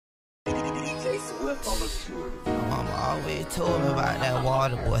My mama always told me about that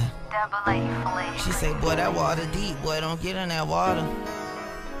water, boy. She say, boy, that water deep, boy, don't get in that water.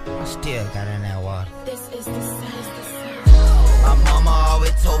 I still got in that water. This is the sound. My mama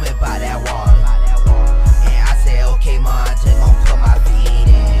always told me about that water. And I said, okay, ma, I just gon' put my feet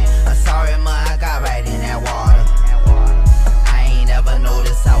in. I'm sorry, ma, I got right in that water. I ain't never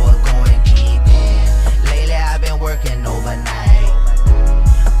noticed I was going deep in. Lately, I've been working overnight.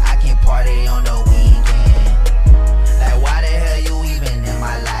 I can't party on the weekend. Like, why the hell you even in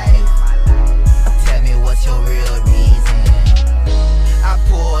my life? Tell me what's your real reason. I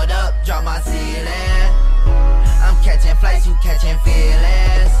pulled up, dropped my ceiling. I'm catching flights, you catching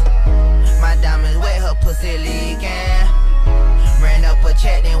feelings. My diamonds wet, her pussy leaking. Ran up a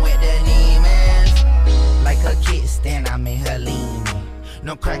check, then went to Neiman's. Like a kickstand, I made her lean me.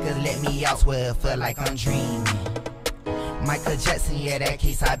 No crackers let me out, swear it feel like I'm dreaming. Michael Jackson, yeah, that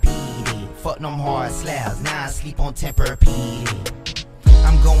case I beat it. Fuck them hard slabs, now I sleep on Tempur-Pedic.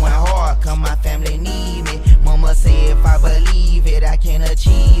 I'm going hard, cause my family need me. Mama say if I believe it, I can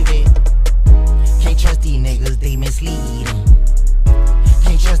achieve it. Can't trust these niggas, they misleading.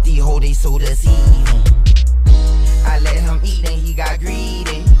 Can't trust these hoes, they so deceiving. I let him eat, then he got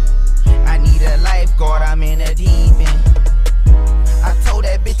greedy. I need a lifeguard, I'm in a deep end. I told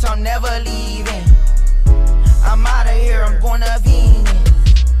that bitch I'm never leaving. I'm out of here, I'm going to Venus.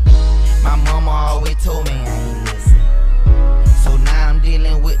 My mama always told me I ain't listen. So now I'm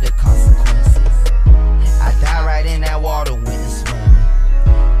dealing with the consequences. I die right in that water when it's swimming.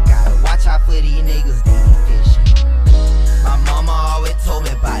 Gotta watch out for these niggas, they be fishing. My mama always told me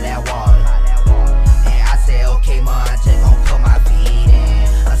about that water. And I said, okay, ma, I just gon' put my feet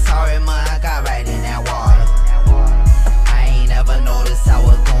in. I'm sorry, ma, I got right in that water. I ain't never noticed I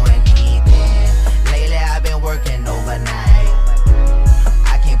was going deep in. Lately, I've been working overnight.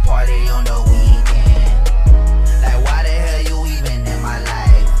 I can't party on the weekend. Like, why the hell you even in my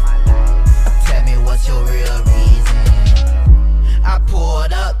life? Tell me what's your real reason. I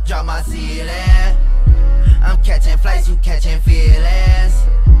pulled up, dropped my ceiling. I'm catching flights, you catching feelings.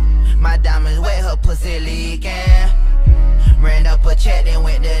 My diamonds wet, her pussy leaking. Ran up a check, then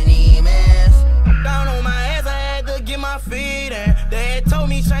went to Neiman's. Down on my ass, I had to get my feet in. They had told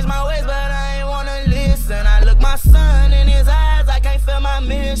me change my ways, but I ain't wanna listen. I look my son in his eyes, I can't feel my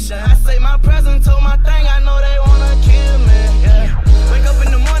mission. I say my present, told my thing, I know they wanna kill me. Yeah. Wake up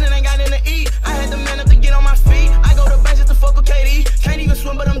in the morning, ain't got nothing to eat. I had to man up to get on my feet. I go to bench just to fuck with KD. Can't even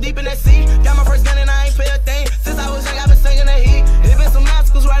swim, but I'm deep in that sea. Got my first gun and I ain't pay a thing. Since I was young, I been singing the heat. It been some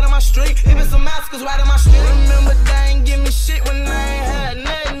massacres right on my street. It been some massacres right on my street.